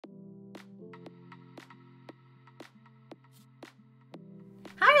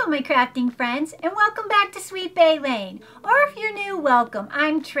my crafting friends, and welcome back to Sweet Bay Lane. Or if you're new, welcome.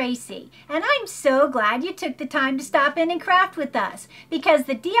 I'm Tracy, and I'm so glad you took the time to stop in and craft with us, because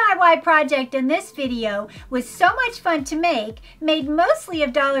the DIY project in this video was so much fun to make, made mostly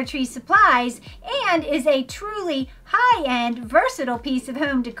of Dollar Tree supplies, and is a truly high-end, versatile piece of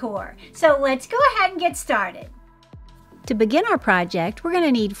home decor. So let's go ahead and get started. To begin our project, we're going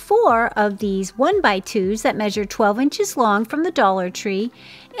to need 4 of these 1x2s that measure 12 inches long from the Dollar Tree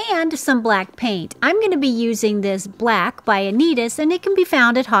and some black paint. I'm going to be using this black by Anitas, and it can be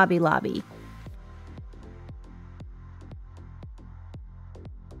found at Hobby Lobby.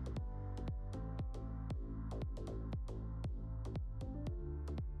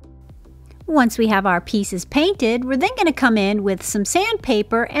 Once we have our pieces painted, we're then going to come in with some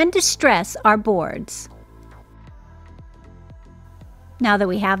sandpaper and distress our boards. Now that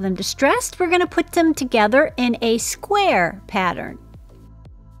we have them distressed, we're going to put them together in a square pattern.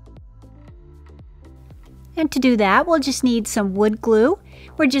 And to do that, we'll just need some wood glue.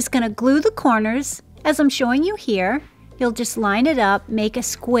 We're just going to glue the corners, as I'm showing you here. You'll just line it up, make a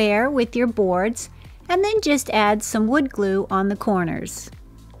square with your boards, and then just add some wood glue on the corners.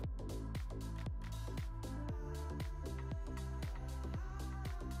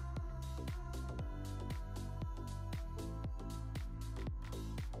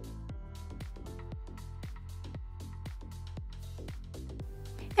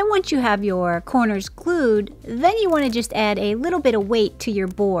 And once you have your corners glued, then you want to just add a little bit of weight to your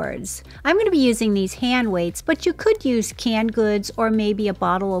boards. I'm going to be using these hand weights, but you could use canned goods or maybe a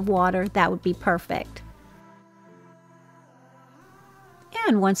bottle of water. That would be perfect.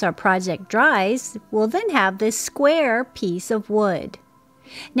 And once our project dries, we'll then have this square piece of wood.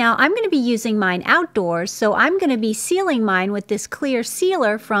 Now I'm going to be using mine outdoors, so I'm going to be sealing mine with this clear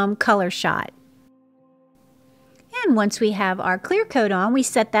sealer from Color Shot. And once we have our clear coat on, we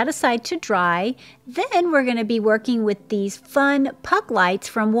set that aside to dry. Then we're going to be working with these fun puck lights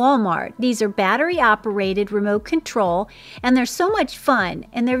from Walmart. These are battery operated remote control, and they're so much fun,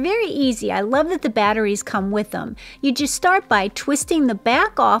 and they're very easy. I love that the batteries come with them. You just start by twisting the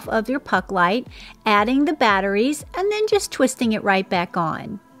back off of your puck light, adding the batteries, and then just twisting it right back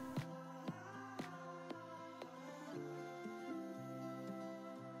on.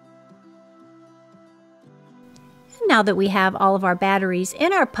 Now that we have all of our batteries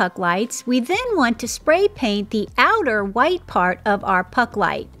in our puck lights, we then want to spray paint the outer white part of our puck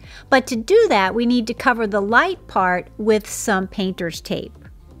light. But to do that, we need to cover the light part with some painter's tape.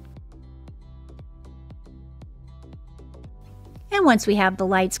 And once we have the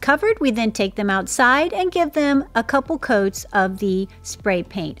lights covered, we then take them outside and give them a couple coats of the spray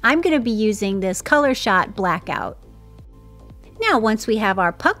paint. I'm going to be using this Color Shot Blackout. Now once we have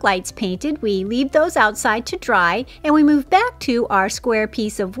our puck lights painted, we leave those outside to dry, and we move back to our square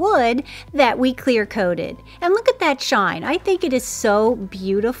piece of wood that we clear coated. And look at that shine. I think it is so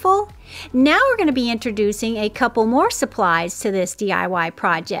beautiful. Now we're going to be introducing a couple more supplies to this DIY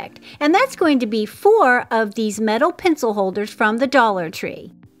project, and that's going to be 4 of these metal pencil holders from the Dollar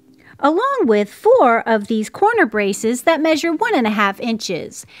Tree, along with 4 of these corner braces that measure 1.5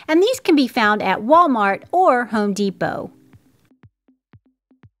 inches, and these can be found at Walmart or Home Depot.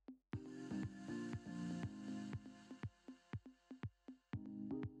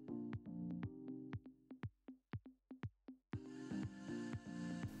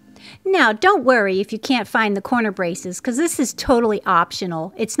 Now, don't worry if you can't find the corner braces, because this is totally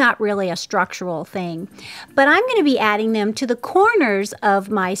optional. It's not really a structural thing. But I'm going to be adding them to the corners of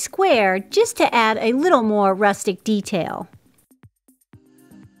my square just to add a little more rustic detail.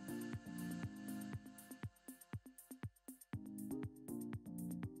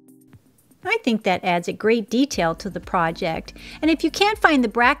 I think that adds a great detail to the project. And if you can't find the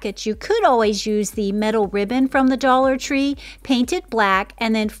brackets, you could always use the metal ribbon from the Dollar Tree, paint it black,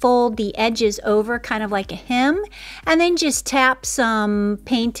 and then fold the edges over kind of like a hem, and then just tap some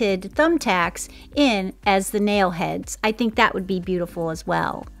painted thumbtacks in as the nail heads. I think that would be beautiful as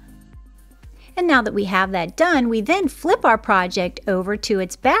well. And now that we have that done, we then flip our project over to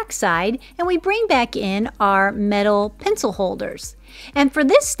its back side, and we bring back in our metal pencil holders. And for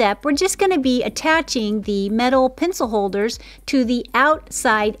this step, we're just going to be attaching the metal pencil holders to the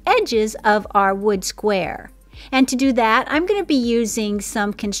outside edges of our wood square. And to do that, I'm going to be using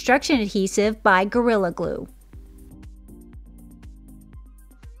some construction adhesive by Gorilla Glue.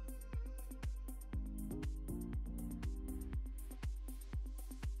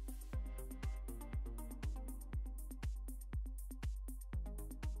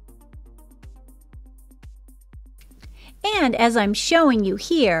 And as I'm showing you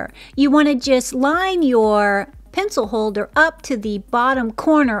here, you want to just line your pencil holder up to the bottom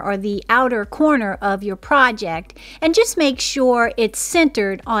corner or the outer corner of your project and just make sure it's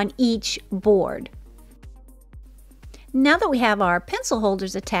centered on each board. Now that we have our pencil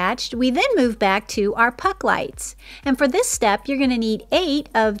holders attached, we then move back to our puck lights. And for this step, you're going to need 8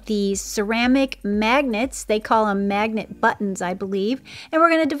 of these ceramic magnets. They call them magnet buttons, I believe. And we're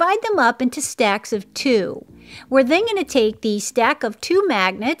going to divide them up into stacks of 2. We're then going to take the stack of 2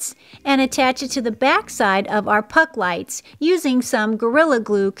 magnets and attach it to the back side of our puck lights using some Gorilla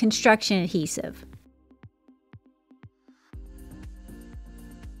Glue construction adhesive.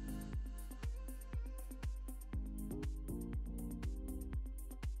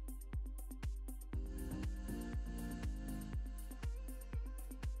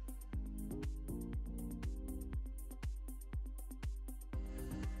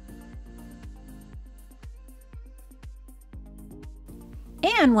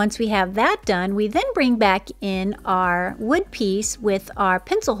 And once we have that done, we then bring back in our wood piece with our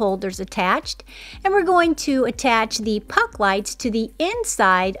pencil holders attached, and we're going to attach the puck lights to the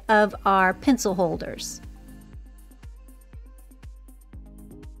inside of our pencil holders.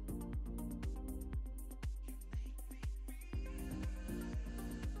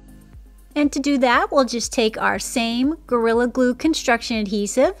 And to do that, we'll just take our same Gorilla Glue construction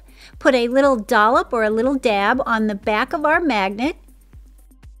adhesive, put a little dollop or a little dab on the back of our magnet,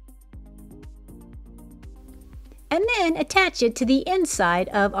 and then attach it to the inside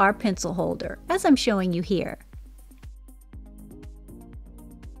of our pencil holder, as I'm showing you here.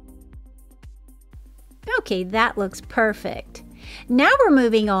 Okay, that looks perfect. Now we're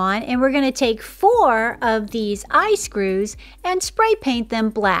moving on and we're going to take 4 of these eye screws and spray paint them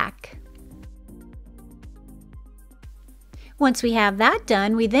black. Once we have that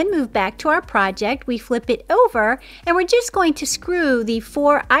done, we then move back to our project, we flip it over, and we're just going to screw the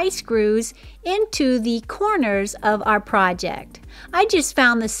 4 eye screws into the corners of our project. I just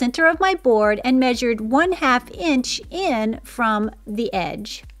found the center of my board and measured 1/2 inch in from the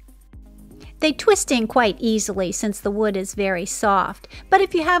edge. They twist in quite easily since the wood is very soft, but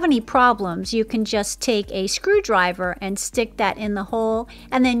if you have any problems, you can just take a screwdriver and stick that in the hole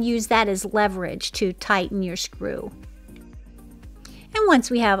and then use that as leverage to tighten your screw. And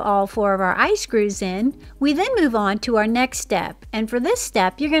once we have all 4 of our eye screws in, we then move on to our next step. And for this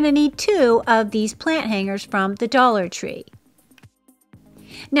step, you're going to need 2 of these plant hangers from the Dollar Tree.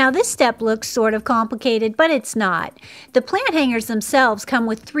 Now this step looks sort of complicated, but it's not. The plant hangers themselves come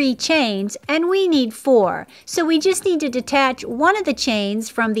with 3 chains, and we need 4. So we just need to detach one of the chains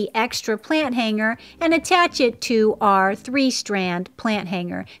from the extra plant hanger and attach it to our 3-strand plant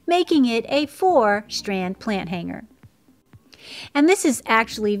hanger, making it a 4-strand plant hanger. And this is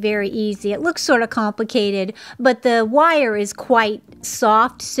actually very easy. It looks sort of complicated, but the wire is quite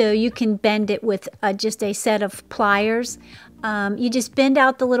soft, so you can bend it with just a set of pliers. You just bend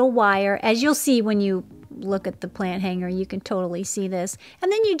out the little wire. As you'll see when you look at the plant hanger, you can totally see this.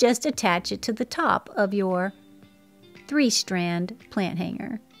 And then you just attach it to the top of your 3-strand plant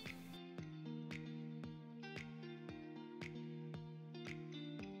hanger.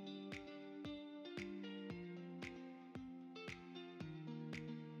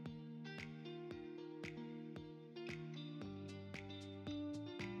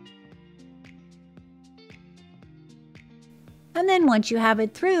 And then once you have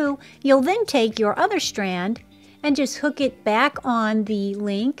it through, you'll then take your other strand and just hook it back on the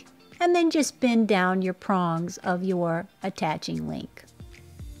link and then just bend down your prongs of your attaching link.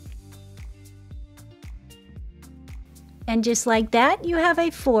 And just like that, you have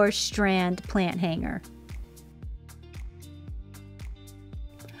a 4-strand plant hanger.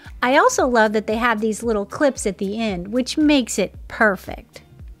 I also love that they have these little clips at the end, which makes it perfect.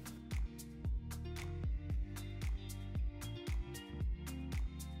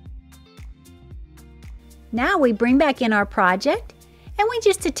 Now we bring back in our project and we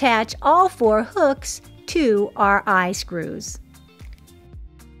just attach all 4 hooks to our eye screws.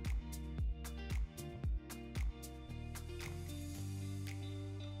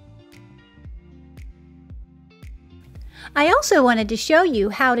 I also wanted to show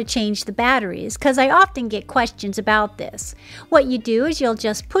you how to change the batteries because I often get questions about this. What you do is you'll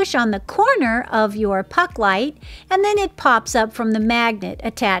just push on the corner of your puck light and then it pops up from the magnet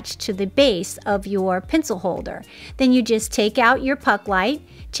attached to the base of your pencil holder. Then you just take out your puck light,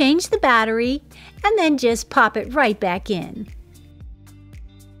 change the battery, and then just pop it right back in.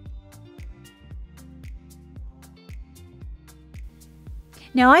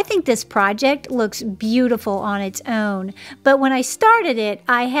 Now, I think this project looks beautiful on its own, but when I started it,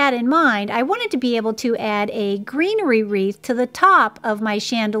 I had in mind I wanted to be able to add a greenery wreath to the top of my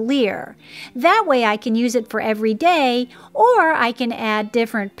chandelier. That way I can use it for every day, or I can add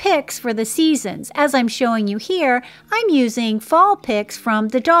different picks for the seasons. As I'm showing you here, I'm using fall picks from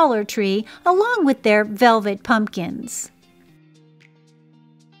the Dollar Tree along with their velvet pumpkins.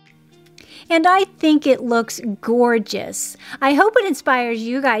 And I think it looks gorgeous. I hope it inspires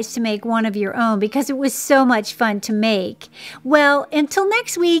you guys to make one of your own because it was so much fun to make. Well, until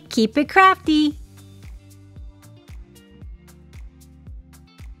next week, keep it crafty.